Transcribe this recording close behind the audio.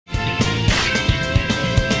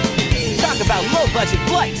about low-budget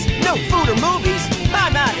flights, no food or movies,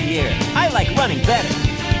 I'm out of here. I like running better.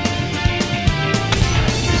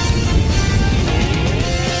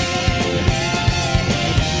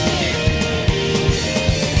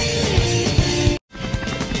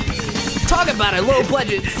 Talk about a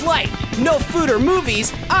low-budget flight, no food or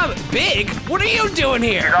movies. I'm big. What are you doing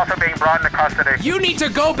here? He's also being brought into custody. You need to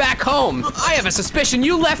go back home. I have a suspicion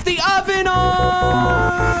you left the oven on.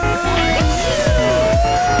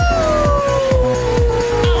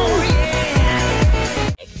 Oh,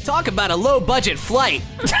 yeah. Talk about a low-budget flight.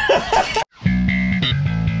 Attention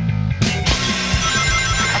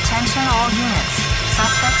all units.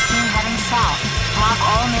 Suspect seen heading south. Block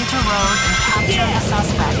all major roads and capture the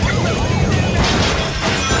suspect.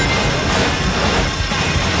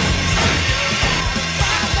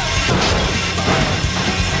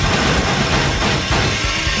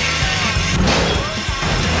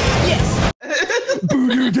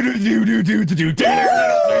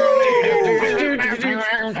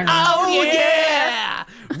 Oh yeah!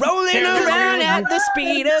 Rolling around at the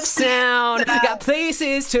speed of sound. Got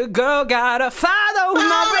places to go, gotta follow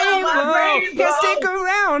my rainbow. Can't stick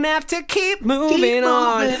around, have to keep moving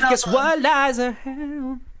on. Guess what lies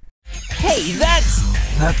ahead? Hey, that's...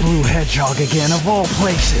 That blue hedgehog again, of all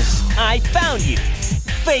places. I found you,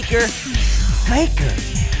 Faker. Faker?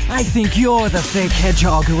 I think you're the fake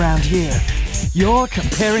hedgehog around here. You're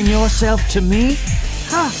comparing yourself to me?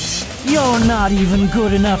 Huh? You're not even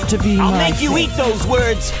good enough to be I'll my make you fake. eat those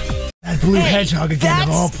words. That blue Hey, hedgehog again, of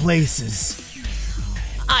that's- all places.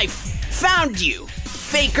 I found you,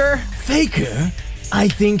 Faker. Faker? I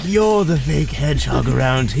think you're the fake hedgehog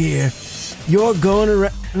around here. You're going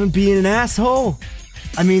around being an asshole.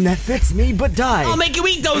 I mean, that fits me, but die. I'll make you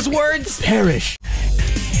eat those words. Perish.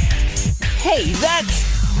 Hey,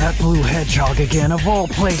 that's... That blue hedgehog again, of all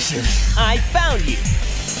places. I found you,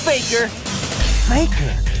 Faker.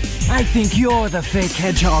 Faker? I think you're the fake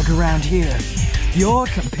hedgehog around here. You're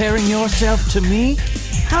comparing yourself to me?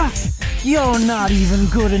 Huh? You're not even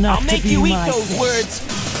good enough I'll to make be you eat my those words.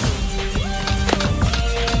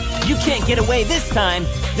 You can't get away this time.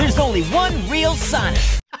 There's only one real Sonic.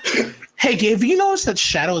 Hey, Gabe, have you noticed that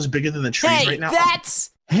Shadow is bigger than the trees Hey, right now?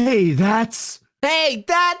 that's... Hey, that's... Hey,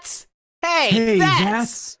 that's... Hey, Hey,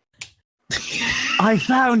 that's... I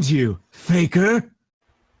found you, Faker.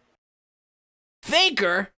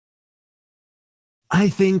 Faker? I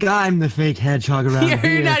think I'm the fake hedgehog around You're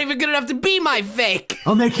here. not even good enough to be my fake.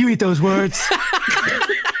 I'll make you eat those words.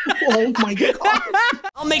 Oh my god.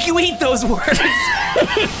 I'll make you eat those words. What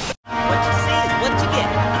you see is what you get.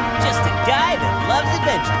 Just a guy that loves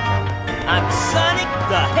adventure. I'm Sonic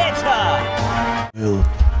the Hedgehog.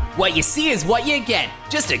 What you see is what you get.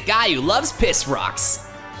 Just a guy who loves piss rocks.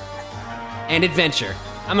 And adventure.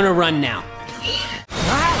 I'm gonna run now.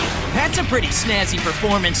 Wow, that's a pretty snazzy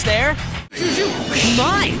performance there.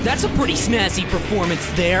 My, that's a pretty snazzy performance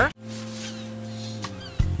there.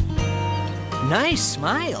 Nice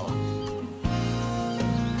smile.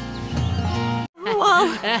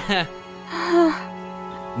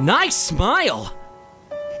 Nice smile.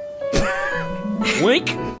 Wink.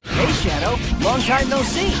 Hey, Shadow, long time no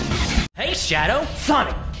see. Hey, Shadow.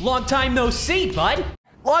 Sonic. Long time no see, bud.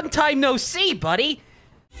 Long time no see, buddy.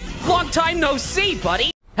 Long time no see,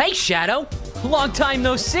 buddy. Hey, Shadow. Long time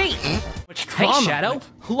no see. Hey, Shadow.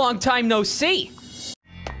 Long time no see.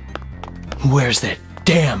 Where's that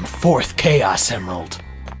damn fourth Chaos Emerald?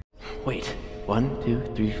 Wait, 1,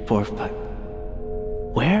 2, 3, 4, 5.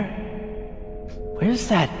 Where's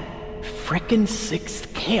that frickin'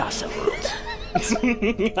 sixth Chaos Emerald?